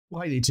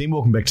Well, hey there team,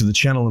 welcome back to the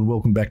channel and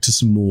welcome back to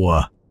some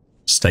more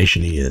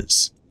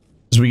Stationeers.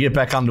 As we get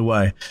back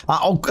underway,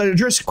 I'll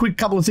address a quick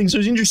couple of things. It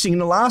was interesting, in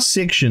the last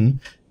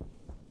section,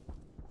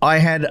 I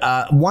had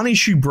one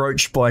issue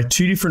broached by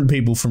two different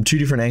people from two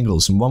different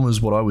angles, and one was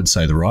what I would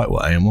say the right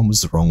way and one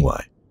was the wrong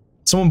way.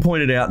 Someone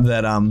pointed out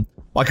that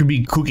I could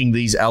be cooking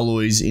these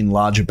alloys in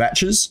larger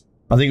batches.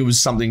 I think it was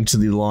something to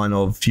the line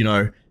of, you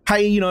know,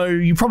 hey, you know,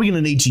 you're probably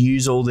going to need to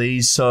use all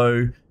these,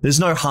 so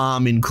there's no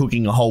harm in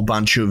cooking a whole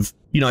bunch of,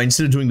 you know,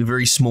 instead of doing the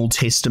very small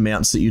test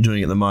amounts that you're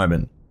doing at the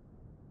moment.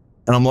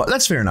 And I'm like,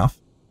 that's fair enough.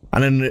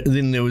 And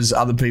then there was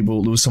other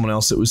people, there was someone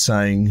else that was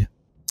saying,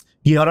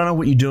 yeah, I don't know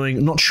what you're doing.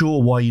 I'm not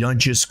sure why you don't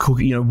just cook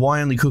it, you know,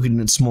 why only cook it in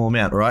a small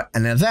amount, right?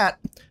 And now that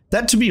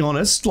to be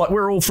honest, like,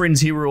 we're all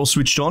friends here, we're all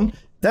switched on.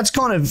 That's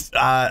kind of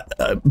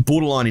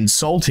borderline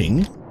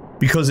insulting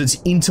because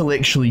it's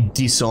intellectually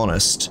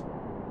dishonest.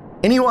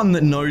 Anyone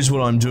that knows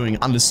what I'm doing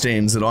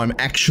understands that I'm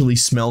actually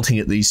smelting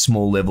at these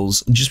small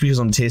levels just because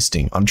I'm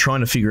testing. I'm trying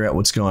to figure out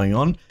what's going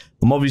on.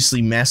 I'm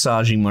obviously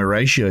massaging my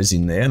ratios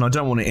in there, and I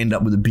don't want to end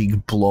up with a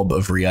big blob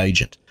of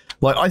reagent.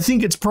 Like, I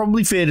think it's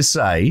probably fair to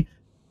say,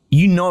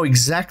 you know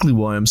exactly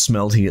why I'm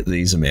smelting at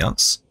these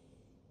amounts,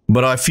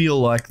 but I feel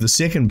like the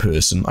second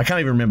person, I can't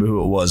even remember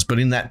who it was, but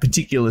in that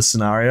particular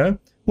scenario,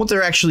 what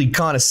they're actually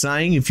kind of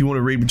saying, if you want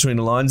to read between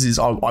the lines, is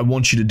I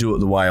want you to do it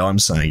the way I'm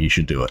saying you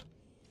should do it.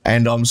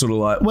 And I'm sort of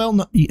like, well,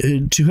 no,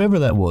 to whoever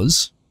that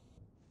was,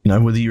 you know,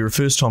 whether you're a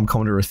first-time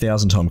commenter or a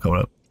 1,000-time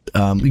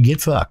commenter,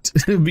 get fucked.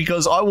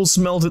 Because I will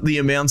smelt at the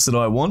amounts that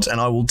I want, and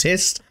I will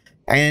test,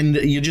 and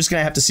you're just going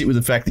to have to sit with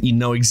the fact that you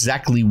know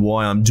exactly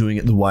why I'm doing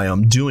it the way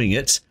I'm doing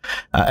it,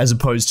 as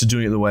opposed to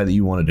doing it the way that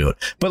you want to do it.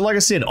 But like I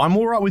said, I'm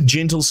all right with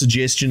gentle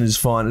suggestion is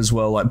fine as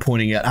well, like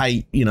pointing out,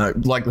 hey, you know,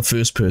 like the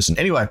first person.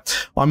 Anyway,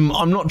 I'm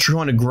not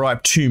trying to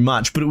gripe too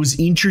much, but it was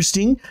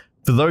interesting.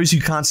 For those who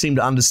can't seem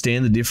to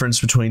understand the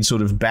difference between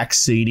sort of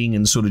backseating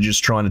and sort of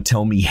just trying to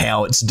tell me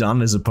how it's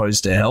done as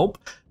opposed to help,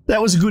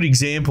 that was a good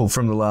example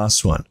from the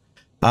last one.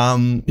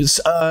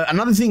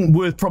 Another thing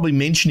worth probably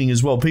mentioning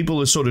as well,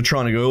 people are sort of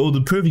trying to go, oh,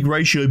 the perfect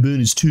ratio burn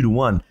is 2 to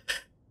 1.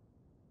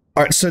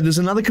 All right, so there's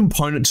another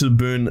component to the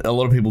burn a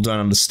lot of people don't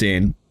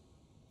understand,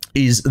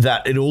 is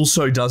that it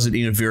also does it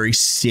in a very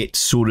set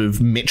sort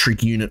of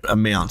metric unit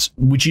amount,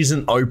 which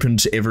isn't open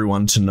to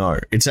everyone to know.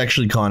 It's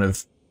actually kind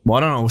of, well, I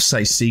don't know,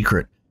 say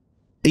secret.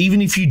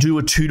 Even if you do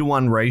a 2 to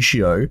 1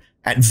 ratio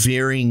at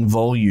varying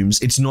volumes,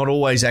 it's not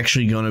always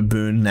actually going to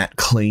burn that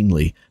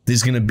cleanly.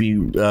 There's going to be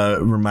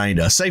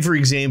remainder. Say, for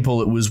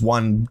example, it was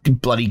 1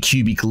 bloody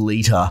cubic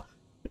liter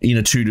in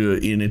a 2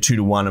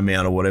 to 1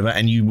 amount or whatever,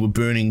 and you were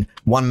burning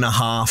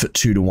 1.5 at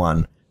 2 to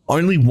 1.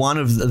 Only one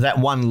of that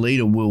 1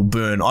 liter will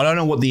burn. I don't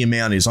know what the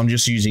amount is. I'm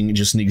just using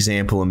just an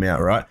example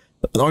amount, right?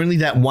 Only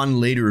that 1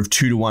 liter of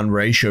 2 to 1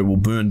 ratio will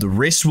burn. The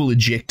rest will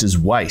eject as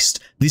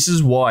waste. This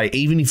is why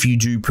even if you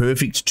do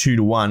perfect 2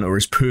 to 1 or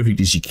as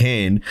perfect as you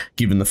can,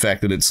 given the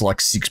fact that it's like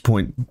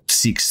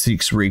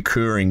 6.66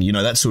 recurring, you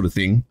know, that sort of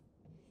thing,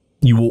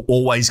 you will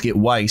always get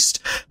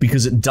waste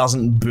because it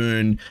doesn't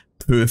burn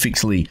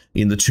perfectly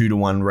in the 2 to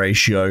 1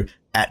 ratio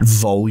at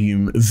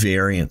volume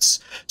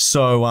variance.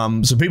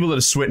 So so people that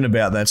are sweating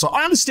about that, so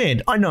I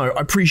understand, I know,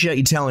 I appreciate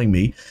you telling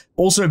me.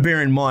 Also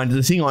bear in mind,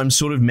 the thing I'm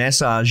sort of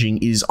massaging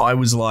is I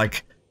was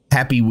like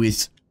happy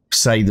with,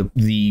 say,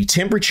 the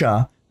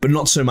temperature, but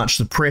not so much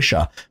the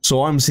pressure.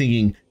 So I'm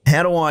thinking,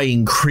 how do I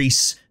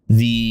increase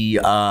the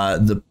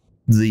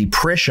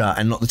pressure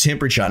and not the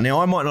temperature?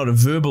 Now, I might not have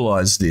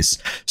verbalized this,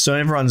 so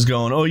everyone's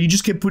going, oh, you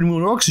just kept putting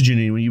more oxygen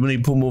in when you need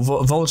to put more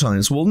volatile in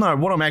this. Well, no,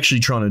 what I'm actually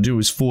trying to do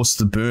is force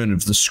the burn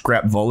of the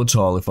scrap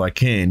volatile if I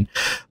can.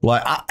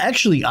 Like,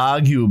 actually,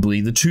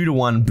 arguably, the 2 to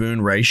 1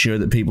 burn ratio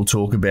that people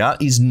talk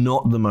about is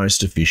not the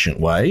most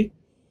efficient way.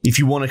 If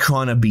you want to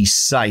kind of be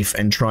safe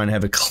and try and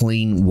have a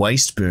clean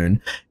waste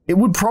burn, it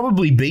would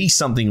probably be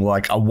something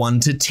like a 1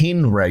 to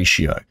 10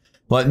 ratio.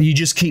 Like, you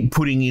just keep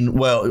putting in,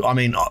 well, I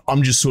mean,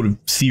 I'm just sort of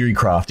theory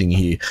crafting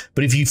here,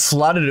 but if you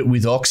flooded it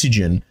with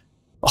oxygen,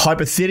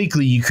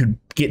 hypothetically, you could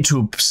get to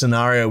a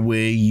scenario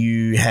where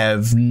you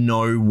have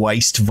no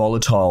waste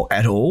volatile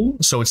at all,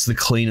 so it's the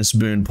cleanest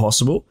burn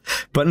possible.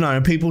 But no,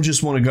 people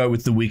just want to go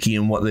with the wiki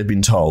and what they've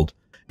been told.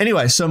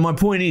 Anyway, so my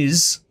point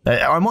is,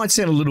 I might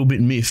sound a little bit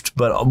miffed,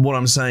 but what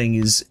I'm saying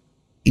is,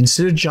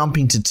 instead of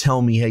jumping to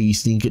tell me how you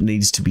think it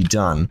needs to be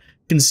done,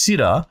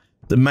 consider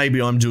that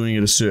maybe I'm doing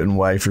it a certain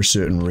way for a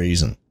certain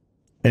reason.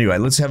 Anyway,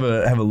 let's have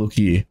a look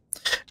here.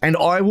 And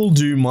I will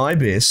do my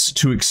best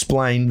to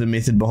explain the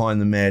method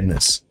behind the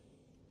madness.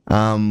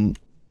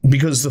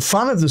 Because the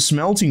fun of the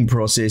smelting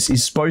process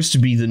is supposed to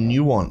be the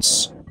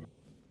nuance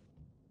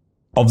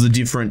of the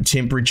different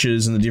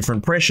temperatures and the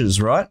different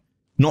pressures, right?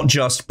 Not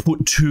just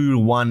put 2 to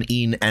 1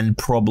 in and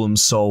problem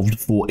solved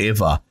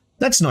forever.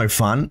 That's no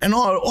fun. And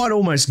I'd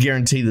almost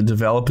guarantee the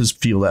developers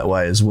feel that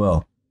way as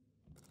well.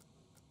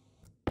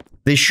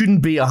 There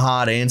shouldn't be a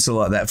hard answer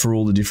like that for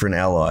all the different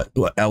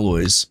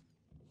alloys.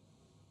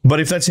 But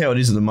if that's how it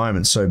is at the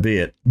moment, so be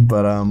it.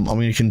 But I'm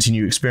going to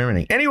continue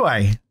experimenting.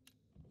 Anyway,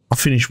 I'll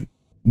finish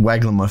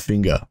waggling my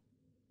finger.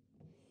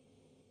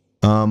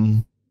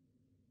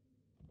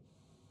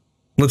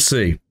 Let's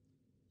see.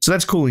 So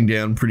that's cooling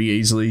down pretty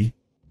easily.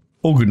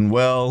 All good and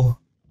well.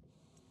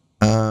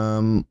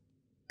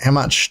 How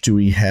much do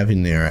we have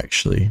in there,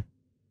 actually?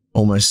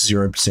 Almost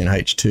 0%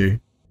 H2.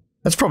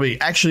 That's probably,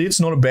 actually, it's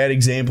not a bad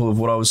example of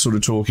what I was sort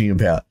of talking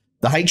about.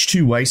 The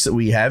H2 waste that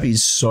we have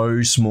is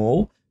so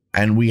small,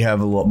 and we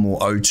have a lot more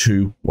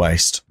O2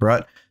 waste,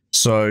 right?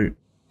 So,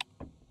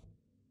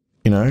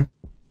 you know,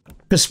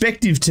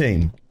 perspective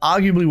team.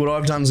 Arguably what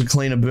I've done is a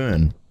cleaner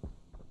burn.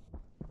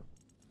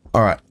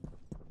 All right.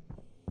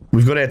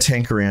 We've got our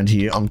tank around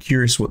here. I'm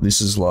curious what this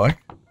is like.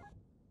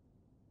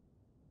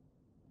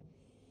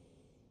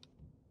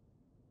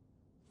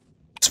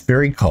 It's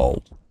very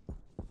cold.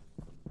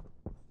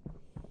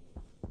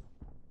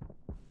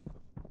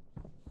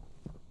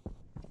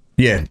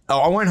 Yeah,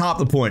 I won't harp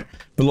the point,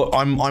 but look,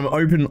 I'm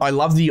open. I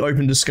love the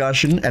open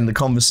discussion and the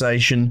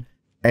conversation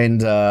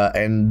and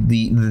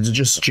the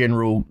just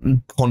general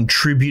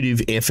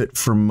contributive effort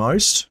from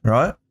most,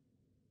 right?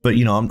 But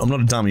you know, I'm not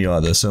a dummy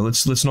either, so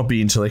let's not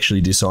be intellectually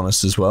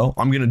dishonest as well.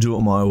 I'm going to do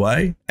it my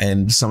way,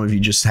 and some of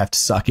you just have to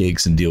suck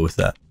eggs and deal with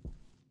that.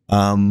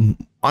 I'm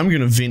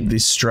going to vent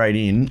this straight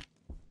in.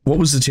 What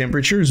was the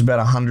temperature? It was about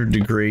 100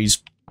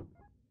 degrees.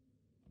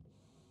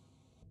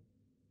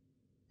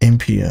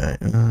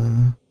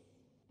 MPa.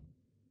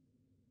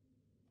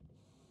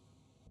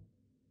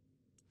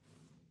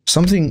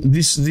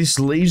 This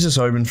leaves us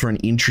open for an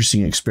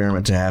interesting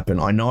experiment to happen.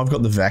 I know I've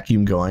got the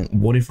vacuum going.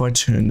 What if I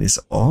turn this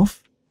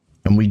off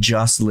and we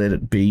just let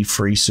it be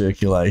free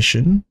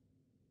circulation?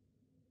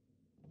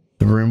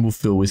 The room will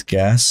fill with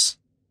gas.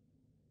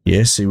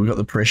 Yeah, see, we've got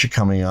the pressure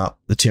coming up,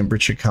 the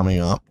temperature coming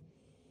up.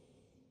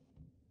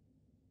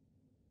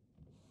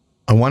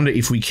 I wonder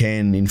if we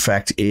can, in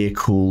fact, air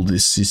cool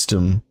this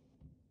system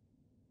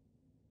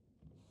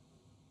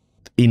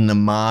in the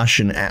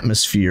Martian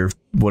atmosphere of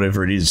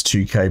whatever it is,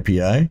 2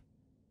 kPa.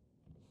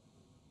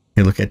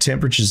 Yeah, look, our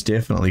temperature's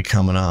definitely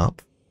coming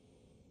up.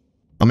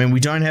 I mean, we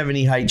don't have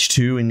any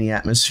H2 in the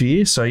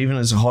atmosphere, so even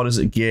as hot as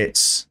it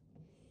gets,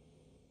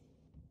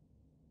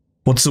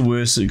 what's the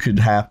worst that could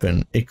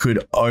happen? It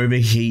could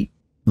overheat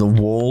the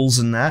walls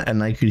and that, and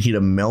they could hit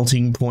a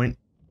melting point,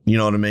 you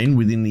know what I mean,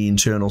 within the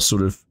internal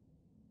sort of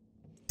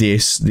their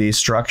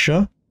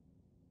structure.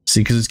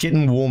 See, because it's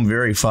getting warm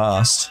very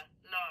fast.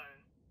 No.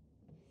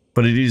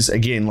 But it is,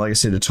 again, like I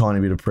said, a tiny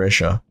bit of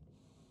pressure.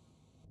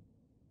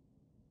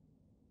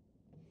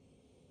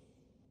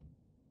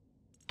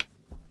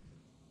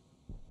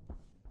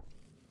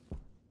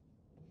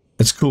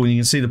 It's cool. You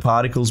can see the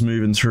particles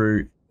moving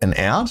through and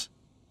out.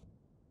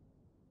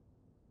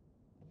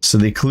 So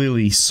they're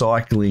clearly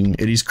cycling.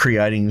 It is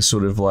creating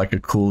sort of like a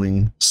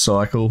cooling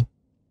cycle.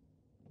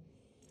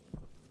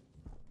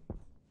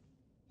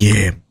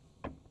 Yeah.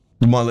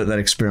 We might let that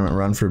experiment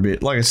run for a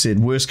bit. Like I said,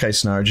 worst case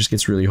scenario, it just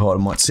gets really hot. It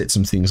might set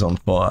some things on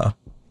fire.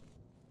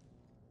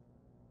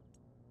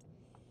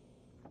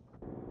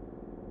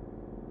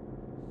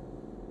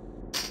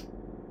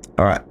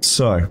 All right,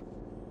 so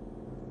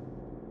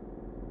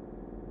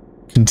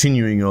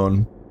continuing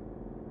on.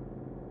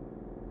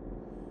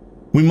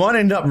 We might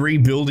end up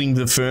rebuilding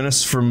the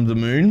furnace from the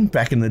moon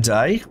back in the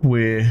day,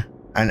 where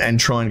and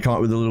try and come up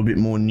with a little bit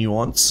more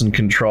nuance and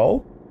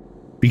control,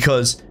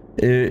 because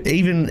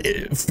even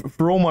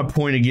for all my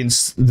point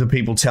against the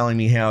people telling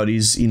me how it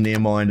is in their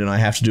mind and I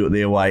have to do it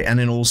their way, and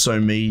then also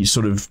me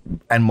sort of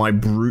and my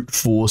brute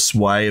force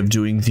way of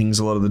doing things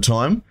a lot of the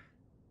time,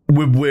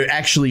 we're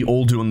actually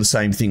all doing the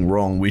same thing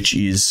wrong, which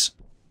is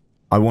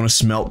I want to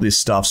smelt this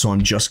stuff, so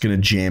I'm just going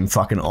to jam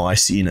fucking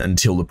ice in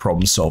until the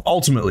problem's solved.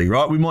 Ultimately,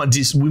 right? We might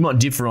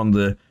differ on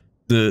the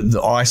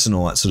ice and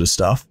all that sort of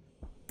stuff,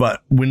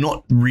 but we're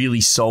not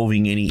really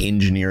solving any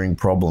engineering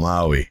problem,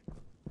 are we?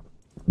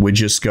 We're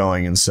just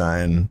going and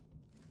saying,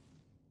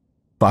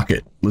 fuck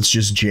it, let's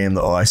just jam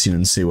the ice in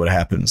and see what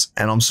happens.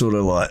 And I'm sort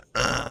of like,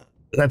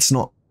 that's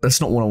not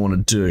what I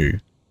want to do.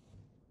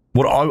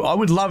 What I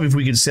would love if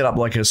we could set up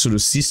like a sort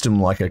of system,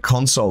 like a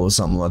console or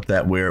something like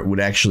that, where it would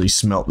actually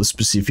smelt the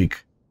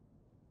specific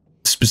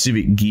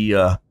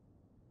gear,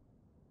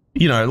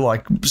 you know,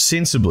 like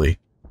sensibly,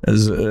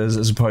 as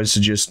opposed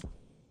to just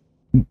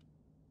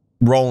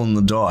rolling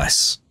the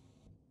dice.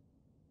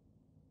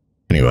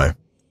 Anyway.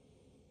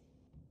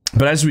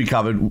 But as we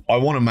covered, I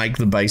want to make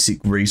the basic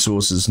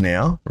resources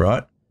now,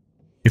 right?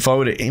 If I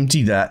were to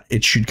empty that,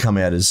 it should come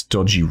out as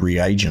dodgy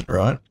reagent,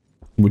 right?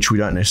 Which we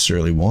don't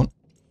necessarily want.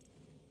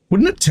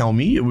 Wouldn't it tell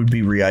me it would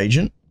be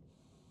reagent?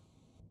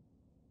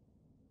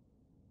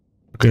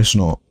 I guess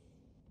not.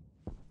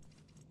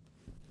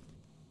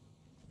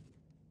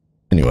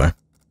 Anyway.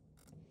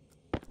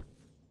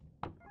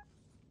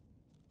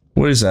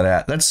 What is that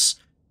at? That's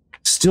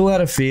still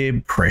at a fair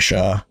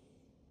pressure.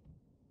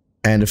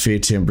 And a fair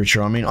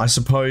temperature. I mean, I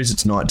suppose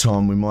it's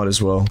nighttime. We might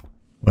as well.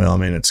 Well, I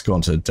mean, it's gone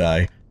to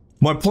day.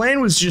 My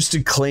plan was just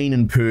to clean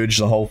and purge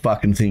the whole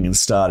fucking thing and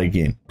start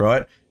again,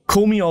 right?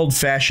 Call me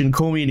old-fashioned,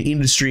 call me an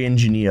industry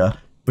engineer,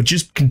 but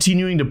just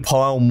continuing to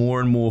pile more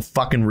and more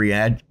fucking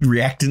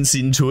reactants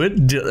into it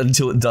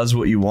until it does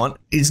what you want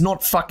is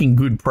not fucking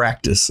good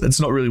practice. That's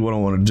not really what I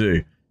want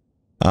to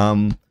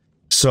do.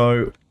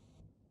 So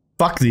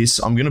Fuck this.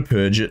 I'm going to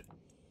purge it.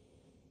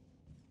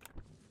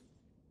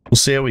 We'll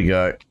see how we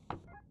go.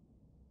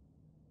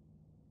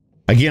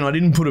 Again, I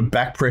didn't put a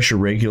back pressure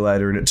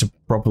regulator in it to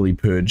properly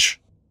purge.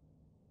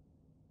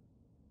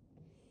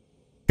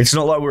 It's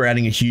not like we're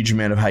adding a huge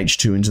amount of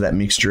H2 into that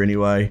mixture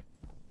anyway.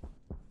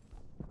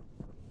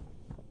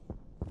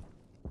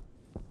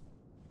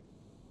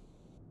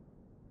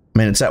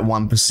 Man, it's at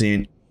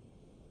 1%.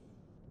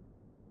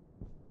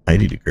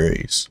 80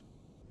 degrees.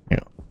 Hang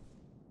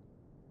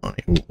on.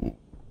 Ooh.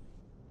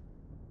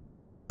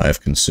 I have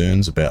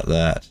concerns about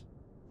that.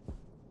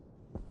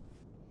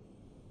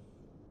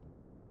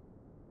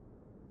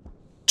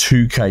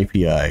 2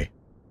 kPa.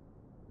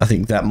 I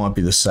think that might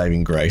be the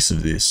saving grace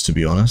of this, to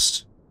be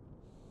honest.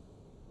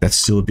 That's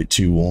still a bit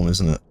too warm,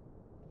 isn't it?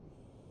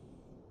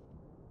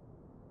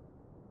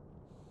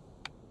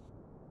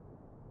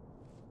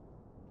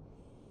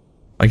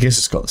 I guess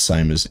it's got the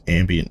same as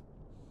ambient.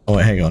 Oh,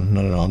 wait, hang on.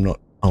 No, I'm not.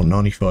 Oh,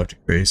 95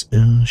 degrees.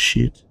 Oh,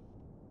 shit.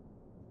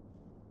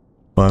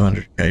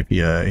 500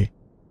 kPa.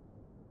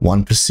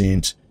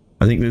 1%.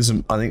 I think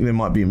there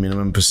might be a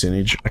minimum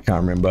percentage. I can't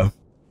remember.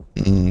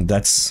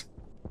 That's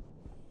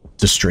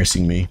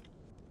distressing me.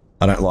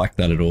 I don't like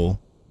that at all.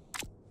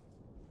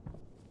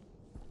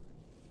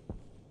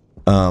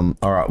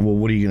 Alright, well,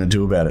 what are you going to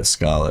do about it,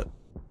 Scarlet?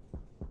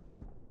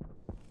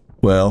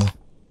 Well,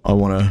 I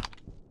want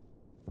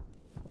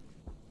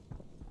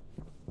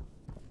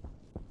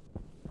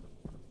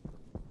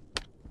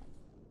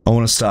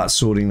to start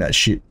sorting that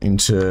shit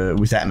with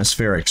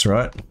atmospherics,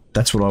 right?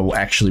 That's what I will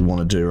actually want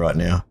to do right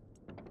now.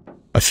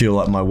 I feel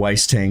like my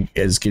waste tank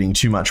is getting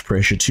too much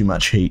pressure, too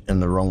much heat,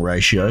 and the wrong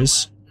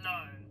ratios.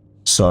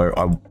 So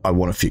I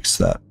want to fix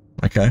that.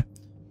 Okay.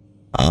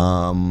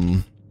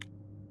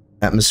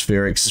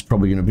 Atmospherics is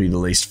probably going to be the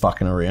least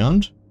fucking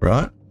around,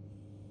 right?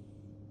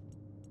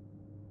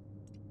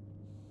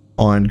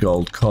 Iron,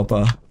 gold,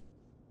 copper.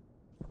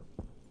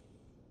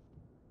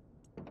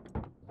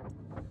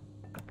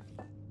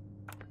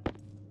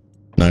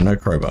 No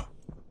crowbar.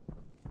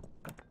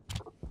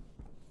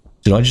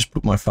 Did I just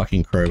put my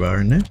fucking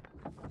crowbar in there?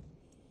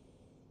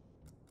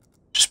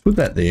 Just put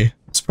that there.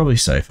 It's probably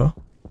safer.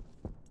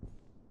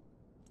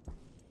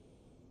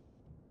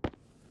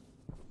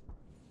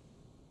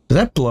 Did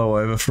that blow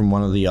over from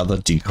one of the other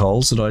dig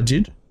holes that I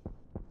did?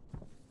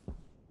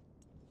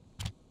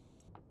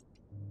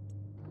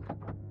 I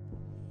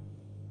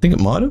think it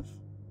might have.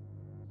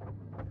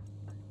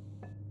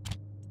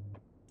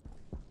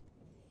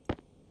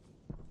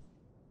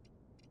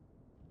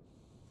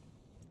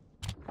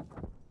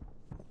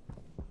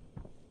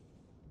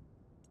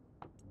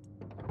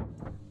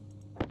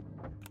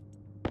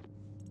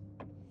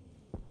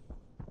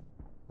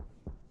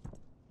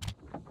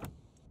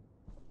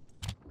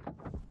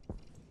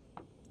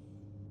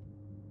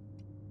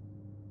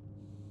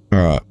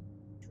 Alright.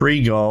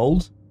 3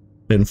 gold,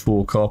 then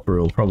 4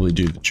 copper will probably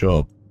do the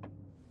job.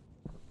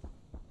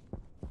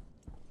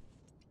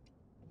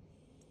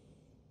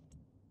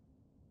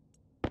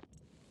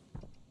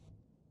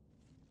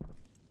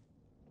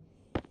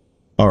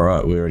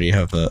 Alright, we already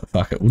have a...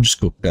 Fuck it, we'll just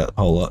cook that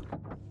whole lot.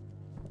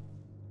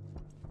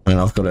 And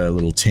I've got a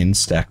little 10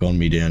 stack on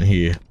me down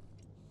here.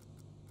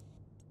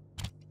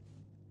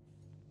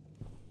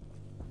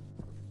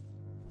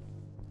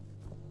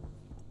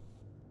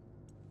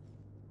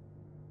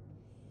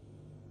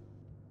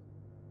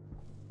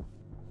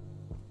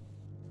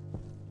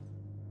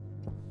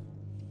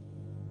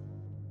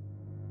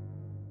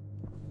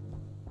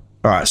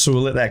 Alright, so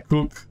we'll let that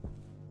cook.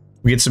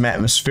 We get some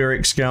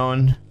atmospherics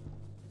going.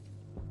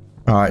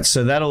 Alright,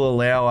 so that'll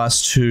allow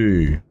us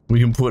to...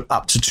 We can put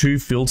up to 2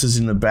 filters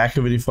in the back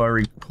of it if I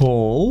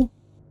recall.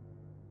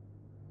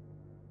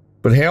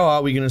 But how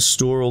are we going to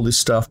store all this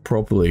stuff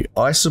properly?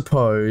 I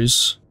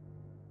suppose...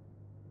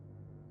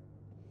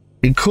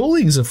 And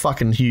cooling's a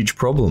fucking huge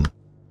problem.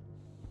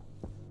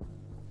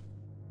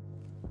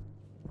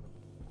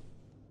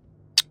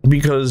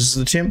 Because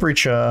the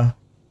temperature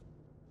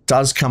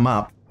does come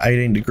up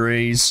 18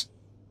 degrees.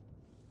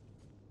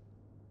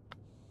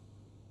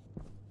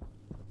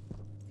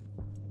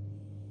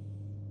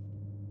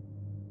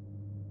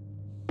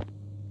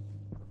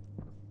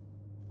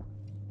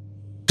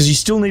 Because you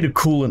still need a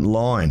coolant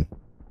line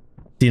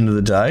at the end of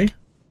the day.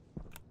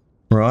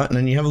 Right, and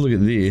then you have a look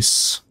at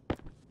this.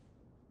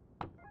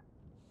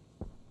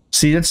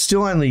 See, that's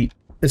still only...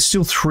 It's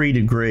still 3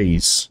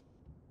 degrees.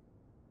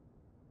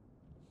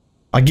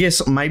 I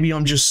guess maybe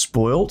I'm just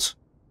spoilt.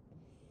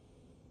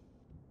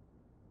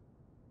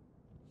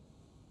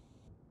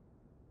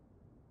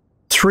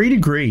 Three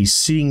degrees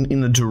sitting in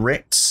the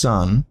direct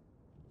sun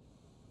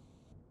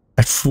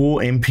at 4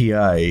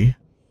 MPa,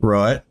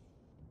 right?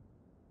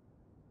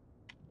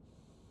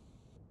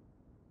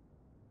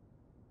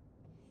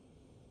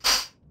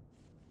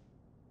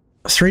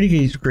 Three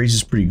degrees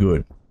is pretty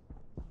good.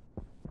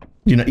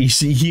 You know, you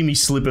hear me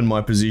slip in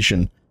my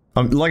position.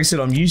 Like I said,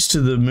 I'm used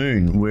to the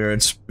moon where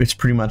it's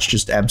pretty much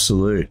just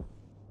absolute.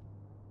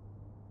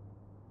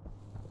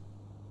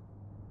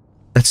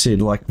 That's it,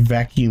 like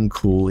vacuum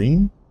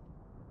cooling.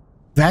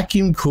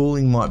 Vacuum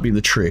cooling might be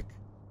the trick.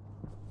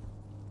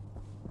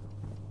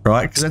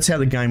 right? Because that's how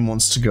the game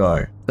wants to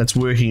go. That's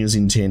working as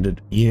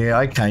intended. Yeah,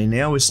 okay,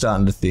 now we're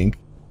starting to think.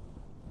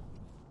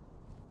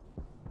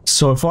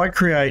 So if I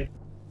create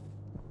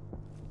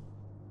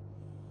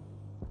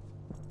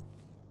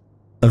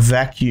a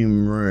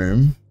vacuum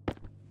room,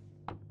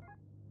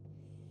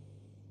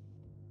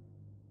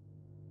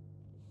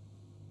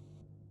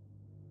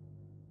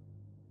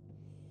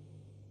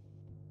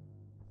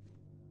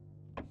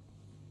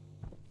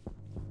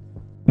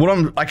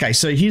 okay,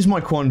 so here's my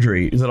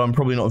quandary that I'm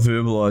probably not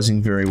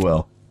verbalizing very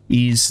well,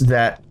 is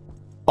that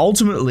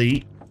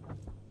ultimately,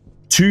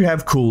 to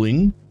have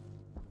cooling,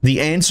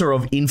 the answer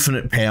of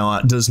infinite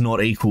power does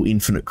not equal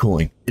infinite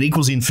cooling. It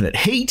equals infinite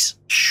heat,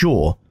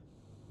 sure,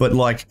 but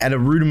like at a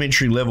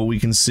rudimentary level, we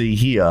can see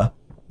here,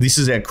 this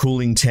is our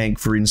cooling tank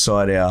for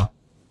inside our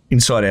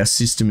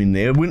system in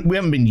there. We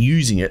haven't been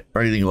using it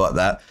or anything like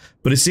that.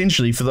 But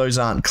essentially, for those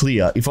aren't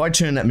clear, if I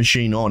turn that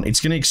machine on, it's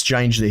going to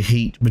exchange the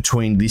heat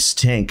between this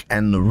tank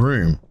and the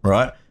room,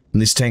 right? And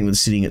this tank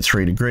that's sitting at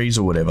 3 degrees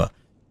or whatever.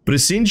 But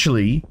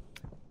essentially,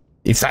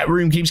 if that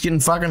room keeps getting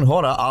fucking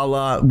hotter, a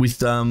la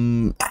with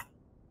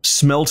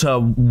smelter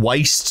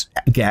waste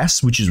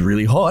gas, which is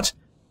really hot,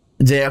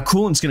 our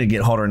coolant's going to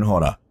get hotter and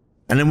hotter.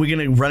 And then we're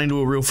going to run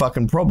into a real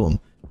fucking problem.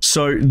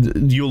 So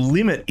your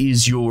limit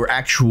is your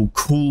actual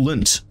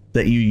coolant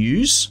that you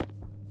use.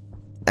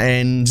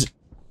 And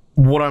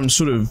what I'm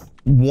sort of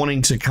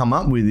wanting to come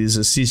up with is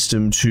a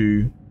system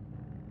to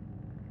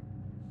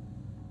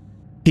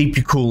keep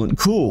your coolant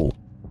cool.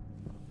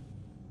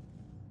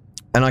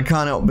 And I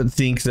can't help but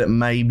think that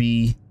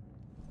maybe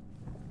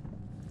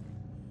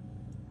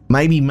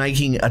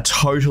making a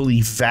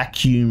totally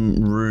vacuum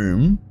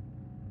room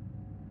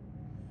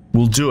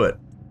will do it.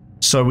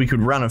 So we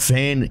could run a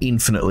fan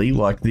infinitely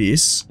like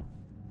this,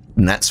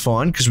 and that's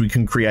fine because we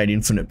can create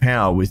infinite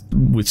power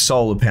with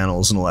solar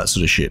panels and all that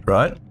sort of shit,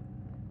 right?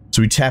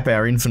 So we tap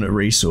our infinite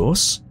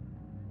resource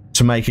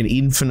to make an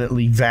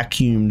infinitely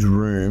vacuumed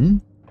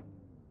room.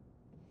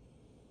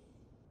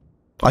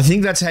 I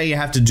think that's how you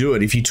have to do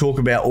it if you talk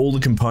about all the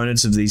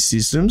components of these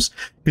systems.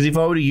 Because if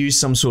I were to use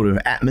some sort of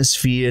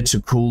atmosphere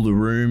to cool the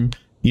room,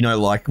 you know,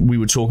 like we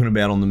were talking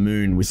about on the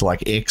moon with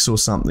like X or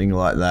something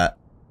like that,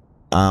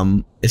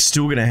 it's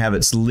still going to have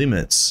its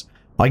limits.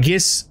 I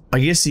guess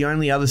the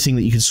only other thing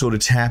that you can sort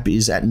of tap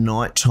is at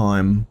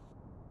nighttime.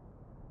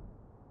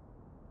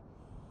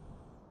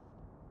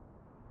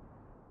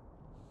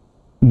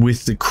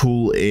 With the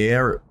cool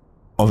air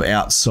of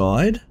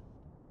outside.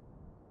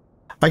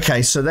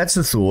 Okay, so that's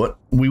the thought.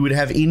 We would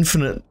have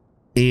infinite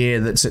air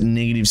that's at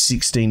negative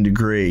 16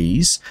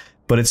 degrees,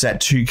 but it's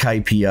at 2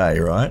 kPa,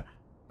 right?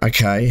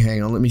 Okay,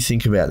 hang on, let me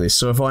think about this.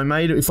 So if I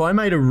made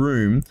a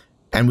room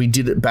and we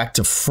did it back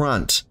to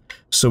front,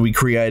 so we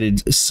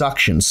created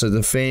suction, so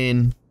the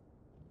fan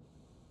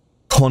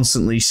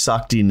constantly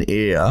sucked in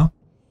air,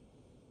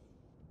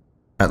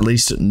 at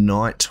least at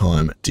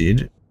nighttime it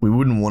did. We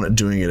wouldn't want it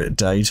doing it at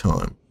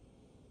daytime.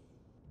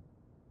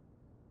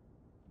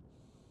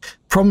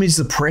 Problem is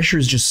the pressure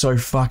is just so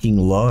fucking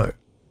low,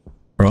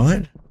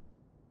 right?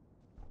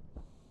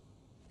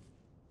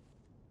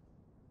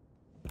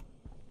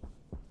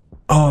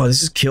 Oh,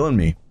 this is killing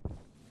me.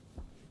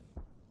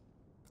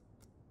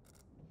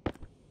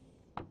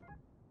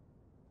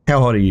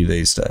 How hot are you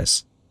these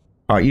days?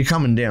 All right, you're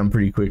coming down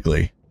pretty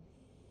quickly.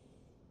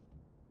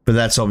 But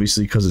that's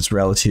obviously because it's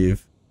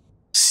relative.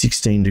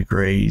 16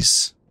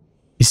 degrees.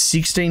 Is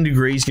 16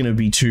 degrees going to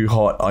be too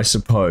hot, I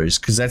suppose?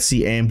 Because that's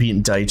the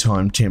ambient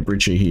daytime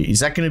temperature here. Is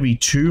that going to be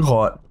too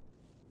hot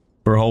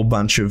for a whole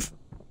bunch of...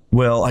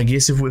 Well, I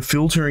guess if we're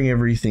filtering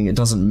everything, it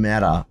doesn't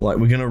matter. Like,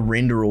 we're going to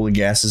render all the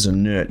gases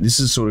inert. This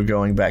is sort of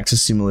going back to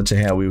similar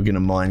to how we were going to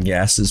mine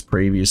gases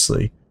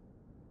previously.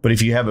 But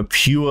if you have a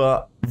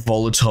pure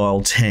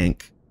volatile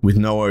tank with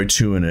no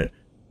O2 in it,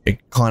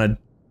 it kind of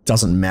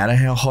doesn't matter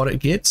how hot it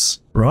gets,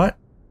 right?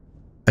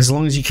 As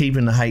long as you're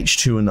keeping the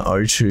H2 and the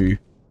O2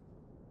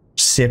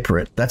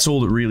 separate, that's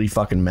all that really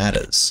fucking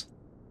matters.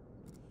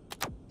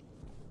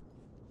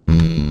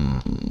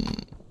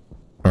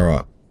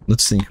 Alright,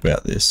 let's think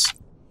about this.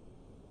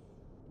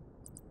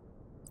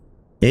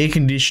 Air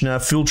conditioner,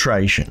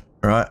 filtration,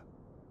 right?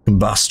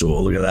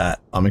 Combustor, look at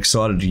that. I'm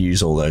excited to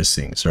use all those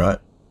things, right?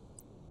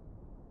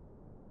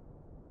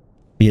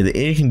 Yeah, the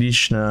air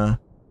conditioner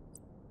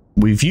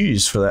we've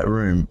used for that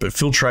room, but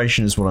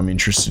filtration is what I'm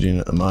interested in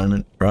at the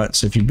moment, right?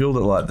 So if you build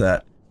it like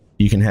that,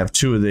 you can have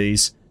 2 of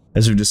these.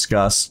 As we've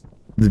discussed,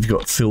 they've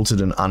got filtered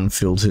and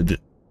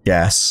unfiltered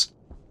gas.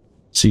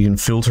 So you can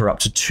filter up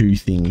to 2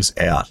 things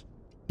out.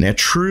 Now,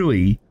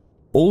 truly,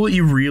 all that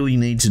you really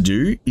need to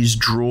do is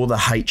draw the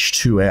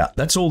H2 out.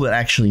 That's all that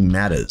actually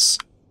matters.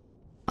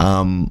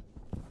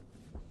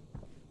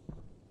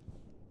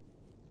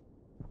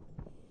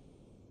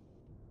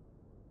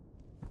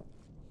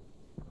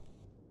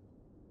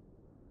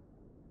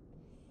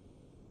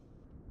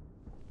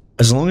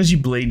 As long as you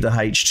bleed the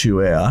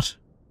H2 out,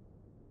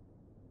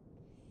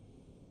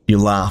 you're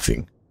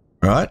laughing,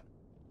 right?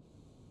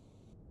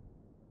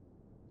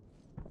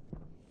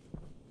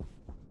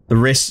 The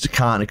rest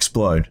can't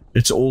explode.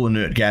 It's all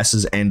inert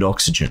gases and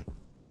oxygen.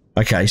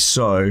 Okay,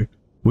 so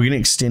We're going to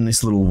extend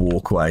this little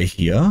walkway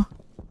here.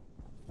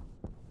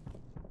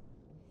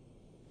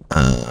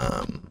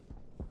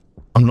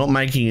 I'm not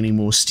making any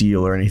more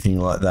steel or anything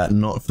like that.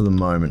 Not for the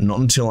moment. Not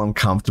until I'm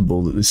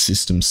comfortable that this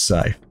system's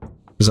safe.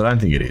 Because I don't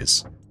think it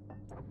is.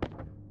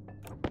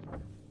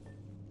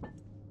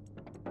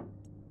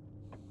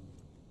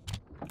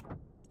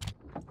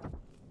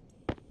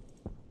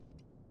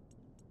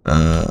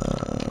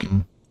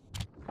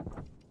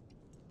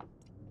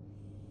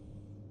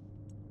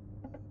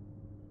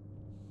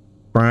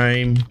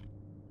 Frame.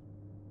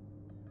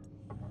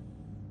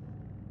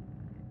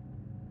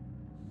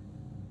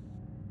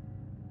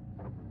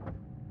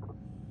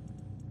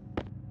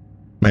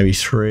 Maybe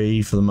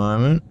 3 for the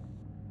moment.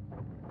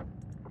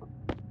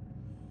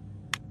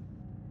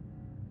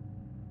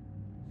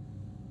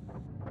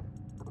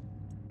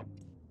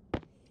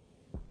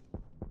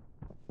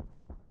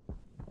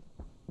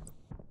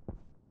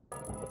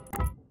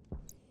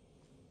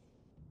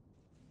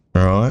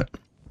 Alright.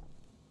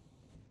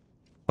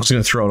 I was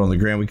going to throw it on the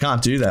ground. We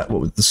can't do that,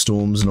 what with the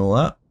storms and all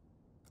that.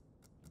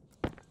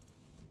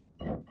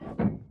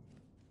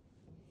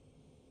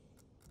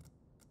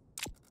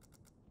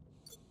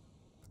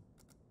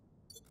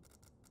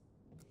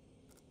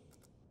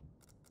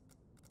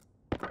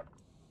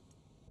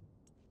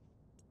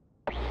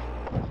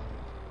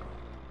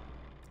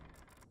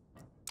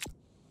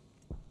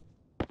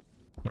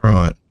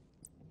 Right.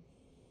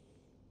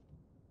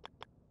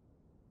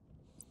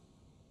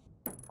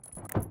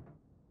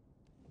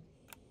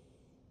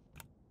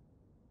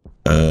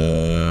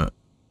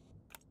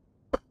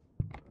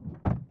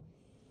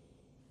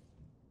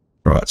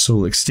 Right, so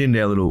we'll extend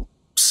our little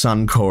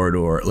sun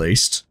corridor at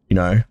least, you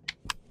know,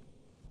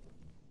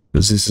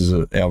 because this is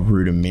our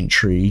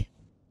rudimentary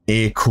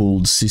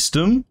air-cooled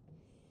system.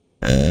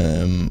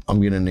 I'm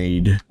going to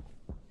need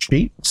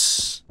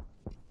sheets.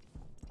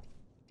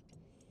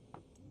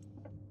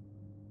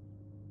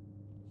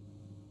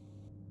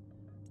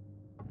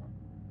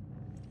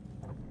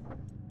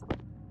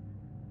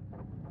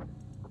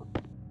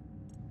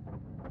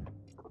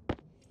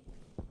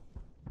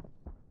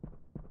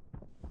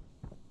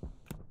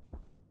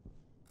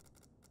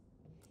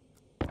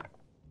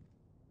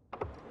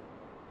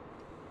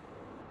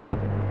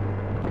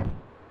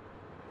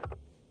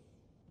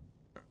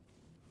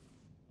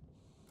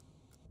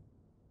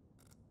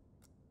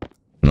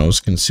 I was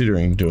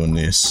considering doing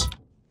this,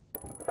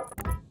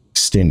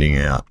 extending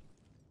out.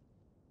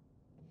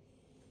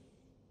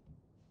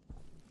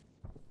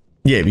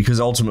 Yeah, because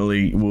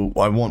ultimately, well,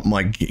 I want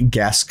my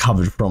gas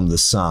covered from the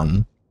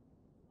sun,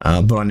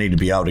 but I need to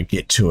be able to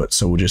get to it,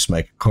 so we'll just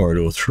make a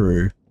corridor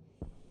through.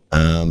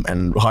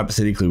 And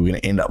hypothetically, we're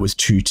going to end up with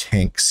 2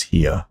 tanks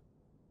here.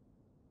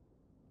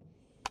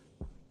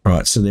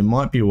 Right, so there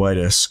might be a way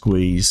to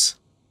squeeze.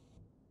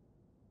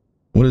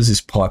 What is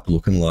this pipe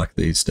looking like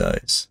these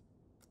days?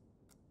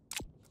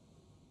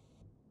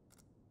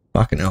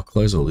 Fucking hell,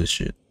 close all this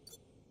shit.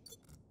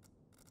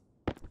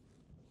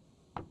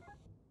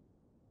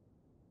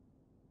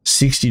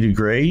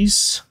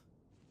 $60.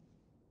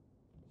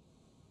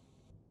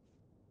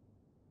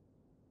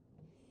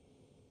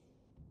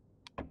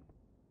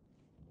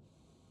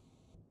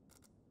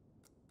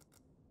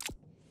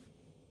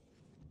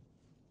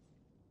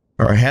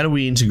 All right, how do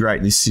we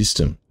integrate this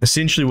system?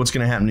 Essentially, what's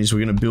going to happen is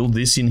we're going to build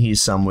this in here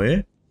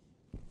somewhere.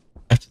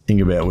 I have to think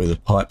about where the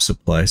pipes are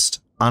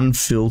placed.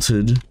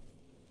 Unfiltered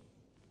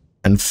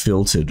and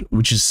filtered,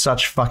 which is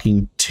such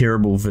fucking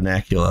terrible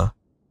vernacular.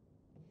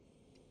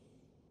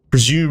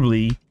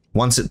 Presumably,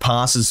 once it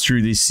passes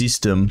through this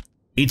system,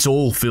 it's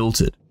all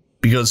filtered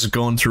because it's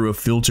gone through a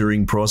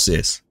filtering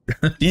process.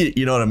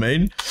 You know what I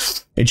mean?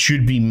 It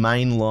should be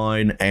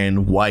mainline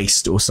and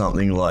waste or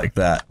something like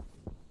that.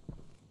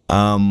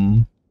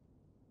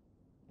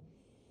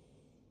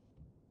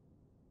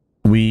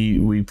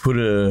 We put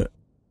a,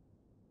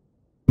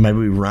 maybe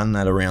we run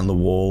that around the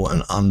wall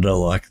and under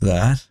like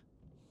that.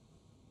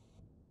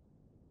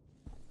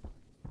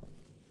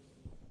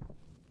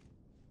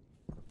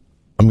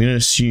 I'm going to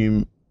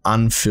assume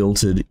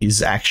unfiltered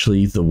is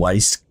actually the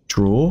waste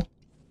drawer,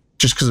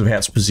 just because of how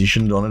it's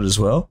positioned on it as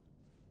well.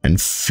 And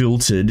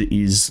filtered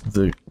is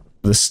the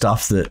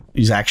stuff that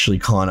is actually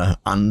kind of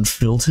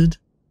unfiltered,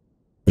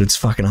 but it's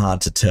fucking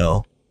hard to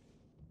tell.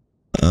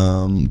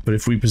 But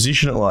if we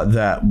position it like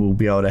that, we'll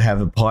be able to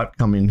have a pipe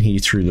come in here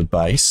through the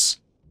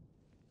base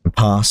and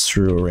pass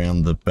through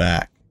around the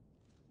back.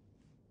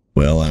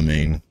 Well, I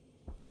mean,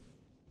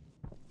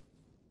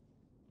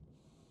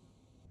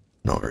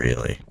 not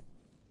really.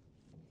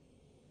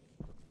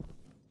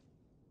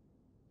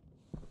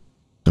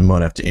 I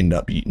might have to end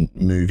up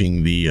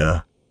moving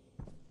the,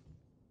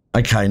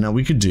 okay, no,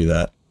 we could do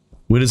that.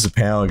 Where does the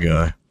power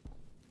go?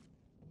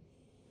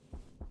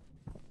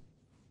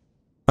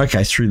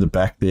 Okay, through the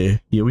back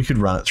there. Yeah, we could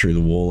run it through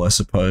the wall, I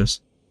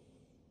suppose.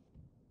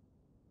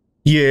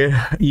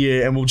 Yeah,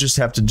 and we'll just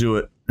have to do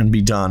it and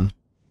be done.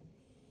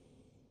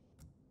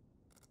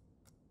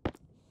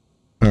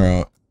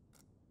 Alright.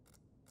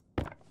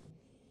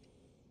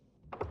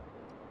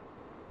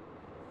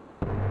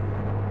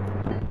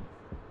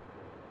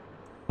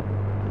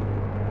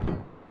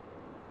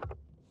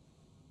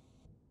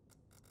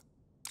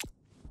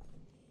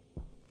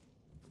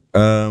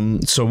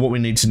 So what we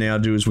need to now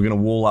do is we're going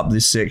to wall up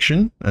this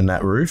section and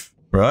that roof,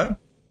 right?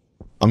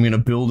 I'm going to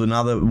build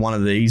another one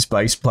of these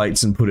base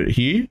plates and put it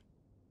here.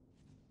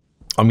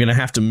 I'm going to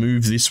have to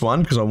move this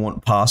one because I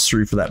want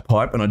pass-through for that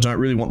pipe, and I don't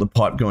really want the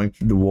pipe going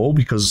through the wall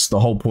because the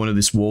whole point of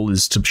this wall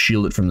is to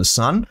shield it from the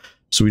sun,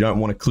 so we don't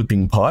want a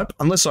clipping pipe,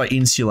 unless I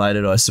insulate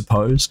it, I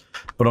suppose,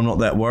 but I'm not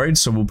that worried,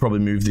 so we'll probably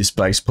move this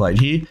base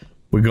plate here.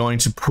 We're going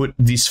to put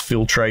this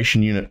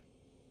filtration unit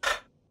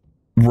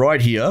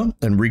right here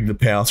and rig the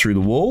power through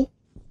the wall.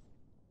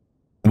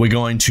 We're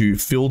going to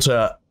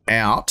filter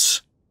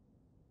out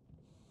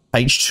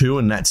H2,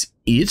 and that's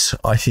it,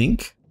 I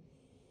think.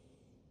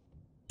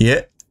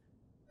 Yeah.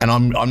 And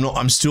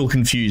I'm still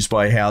confused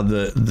by how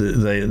the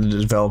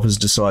developers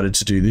decided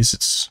to do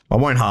this. I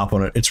won't harp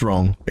on it. It's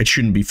wrong. It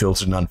shouldn't be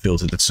filtered and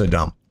unfiltered. It's so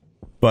dumb.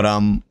 But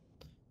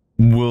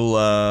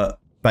we'll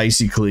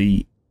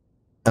basically,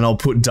 and I'll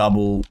put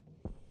double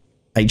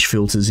H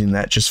filters in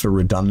that just for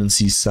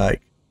redundancy's sake.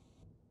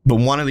 But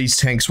one of these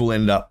tanks will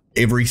end up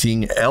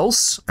everything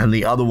else, and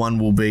the other one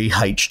will be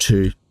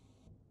H2.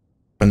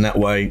 And that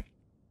way,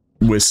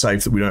 we're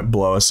safe that we don't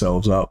blow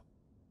ourselves up.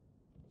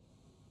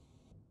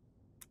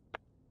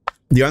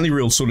 The only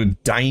real sort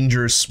of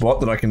dangerous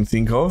spot that I can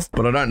think of,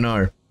 but I don't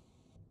know,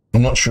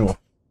 I'm not sure,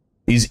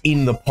 is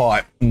in the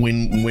pipe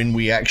when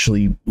we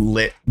actually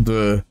let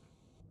the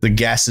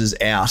gases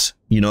out,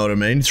 you know what I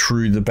mean,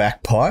 through the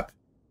back pipe.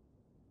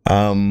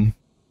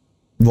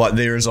 Like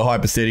there is a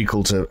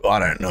hypothetical to, I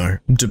don't know,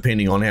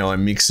 depending on how I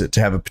mix it, to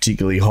have a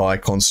particularly high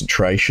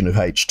concentration of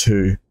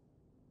H2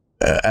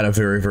 at a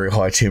very, very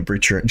high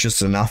temperature,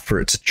 just enough for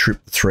it to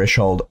trip the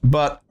threshold.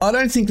 But I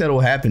don't think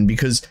that'll happen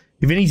because,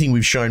 if anything,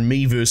 we've shown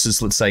me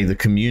versus, let's say, the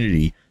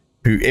community,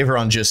 who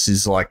everyone just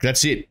is like,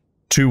 that's it,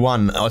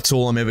 2-1, that's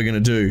all I'm ever going to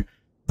do.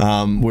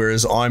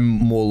 Whereas I'm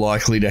more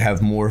likely to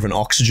have more of an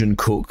oxygen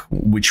cook,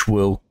 which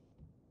will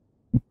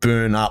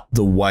burn up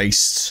the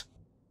waste,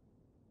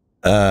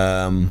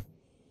 the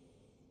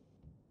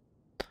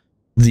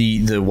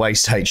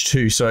waste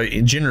H2. So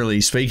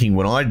generally speaking,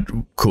 when I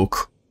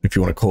cook, if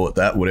you want to call it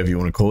that, whatever you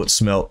want to call it,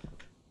 smelt,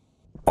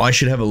 I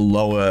should have a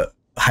lower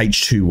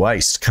H2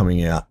 waste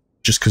coming out.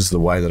 Just because of the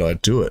way that I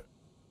do it.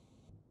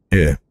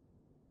 Yeah.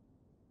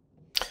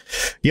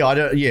 Yeah, I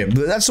don't, yeah,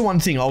 but that's the one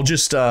thing. I'll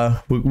just,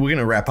 we're going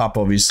to wrap up,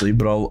 obviously,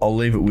 but I'll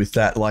leave it with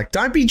that. Like,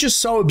 don't be just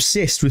so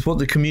obsessed with what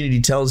the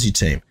community tells you,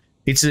 team.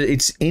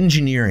 It's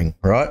engineering,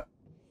 right?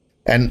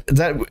 And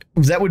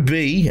that would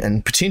be,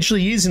 and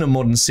potentially is in a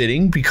modern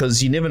setting,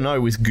 because you never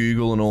know with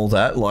Google and all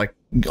that. Like,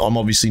 I'm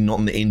obviously not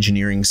in the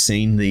engineering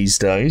scene these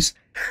days,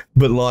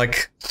 but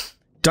like,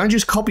 don't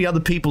just copy other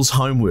people's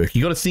homework.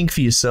 You got to think for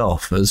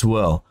yourself as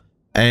well.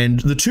 And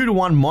the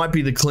 2-to-1 might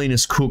be the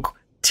cleanest cook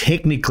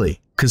technically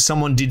because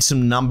someone did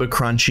some number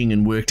crunching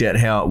and worked out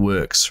how it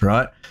works,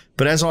 right?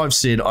 But as I've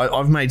said,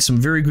 I've made some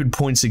very good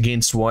points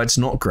against why it's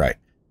not great.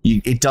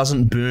 It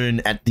doesn't burn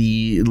at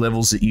the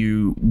levels that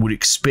you would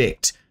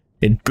expect.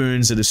 It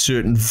burns at a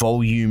certain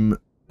volume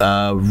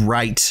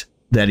rate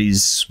that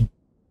is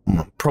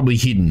probably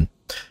hidden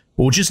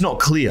or just not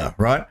clear,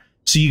 right?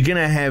 So you're going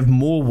to have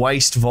more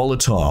waste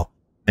volatile.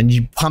 And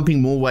you're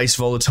pumping more waste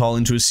volatile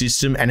into a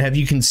system. And have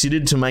you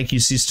considered to make your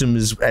system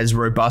as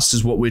robust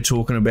as what we're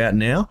talking about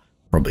now?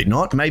 Probably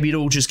not. Maybe it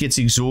all just gets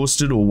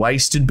exhausted or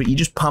wasted, but you're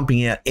just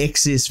pumping out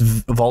excess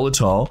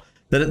volatile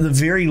that at the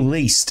very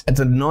least, at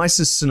the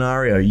nicest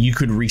scenario, you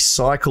could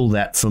recycle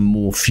that for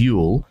more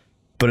fuel.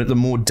 But at the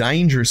more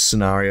dangerous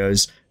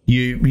scenarios,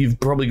 you've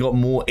probably got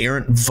more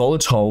errant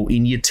volatile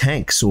in your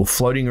tanks or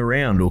floating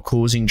around or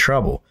causing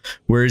trouble.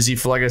 Whereas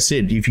if, like I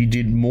said, if you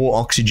did more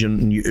oxygen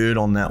and you erred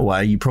on that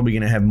way, you're probably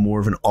going to have more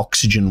of an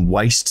oxygen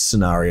waste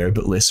scenario,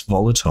 but less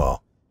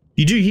volatile.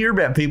 You do hear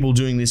about people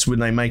doing this when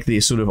they make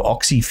their sort of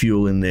oxy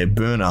fuel in their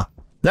burner.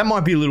 That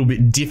might be a little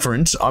bit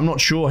different. I'm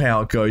not sure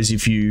how it goes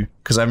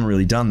because I haven't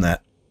really done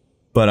that.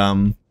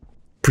 But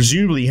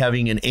presumably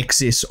having an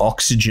excess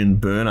oxygen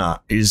burner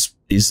is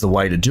the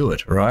way to do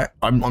it, right?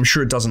 I'm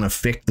sure it doesn't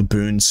affect the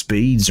burn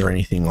speeds or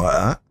anything like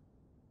that.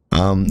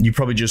 You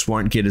probably just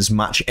won't get as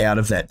much out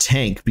of that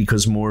tank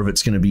because more of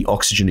it's going to be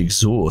oxygen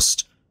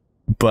exhaust.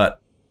 But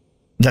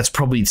that's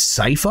probably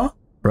safer,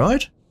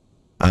 right?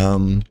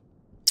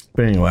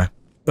 But anyway,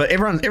 but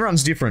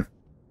everyone's different.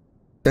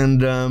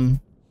 And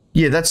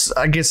yeah,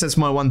 I guess that's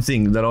my one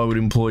thing that I would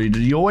employ you to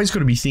do. You always got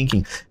to be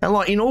thinking. And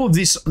like in all of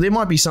this, there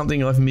might be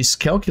something I've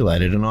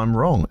miscalculated and I'm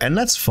wrong, and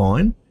that's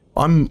fine.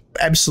 I'm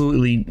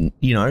absolutely,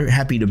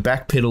 happy to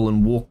backpedal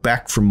and walk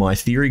back from my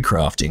theory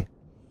crafting.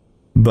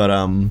 But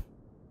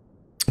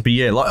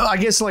yeah, I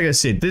guess, like I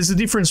said, there's a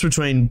difference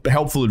between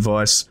helpful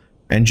advice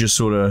and just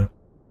sort of,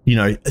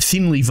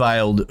 thinly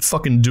veiled,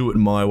 fucking do it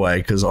my way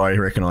because I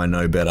reckon I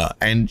know better.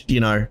 And,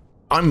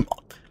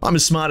 I'm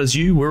as smart as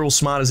you. We're all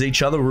smart as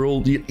each other. We're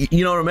all,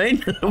 you know what I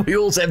mean? We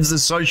all have the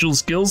social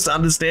skills to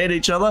understand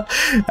each other.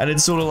 And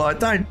it's sort of like,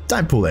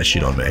 don't pull that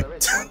shit on me.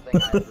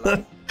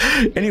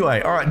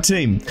 Anyway, all right,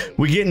 team,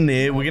 we're getting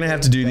there. We're going to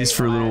have to do this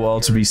for a little while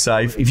to be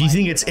safe. If you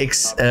think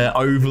it's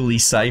overly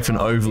safe and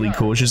overly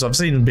cautious, I've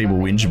seen people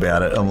whinge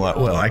about it. I'm like,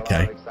 well,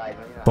 okay,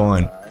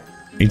 fine.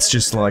 It's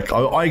just like,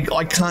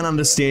 I can't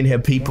understand how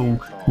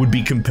people would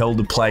be compelled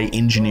to play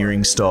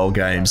engineering style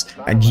games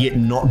and yet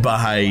not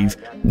behave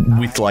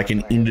with like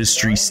an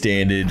industry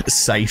standard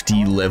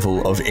safety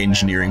level of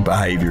engineering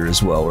behavior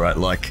as well, right?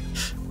 Like,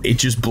 it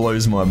just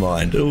blows my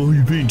mind. Oh,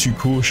 you're being too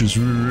cautious.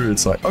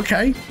 It's like,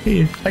 okay,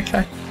 yeah,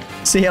 okay.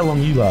 See how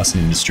long you last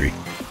in industry.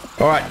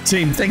 All right,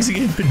 team, thanks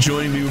again for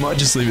joining me. We might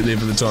just leave it there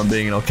for the time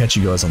being, and I'll catch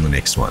you guys on the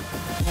next one.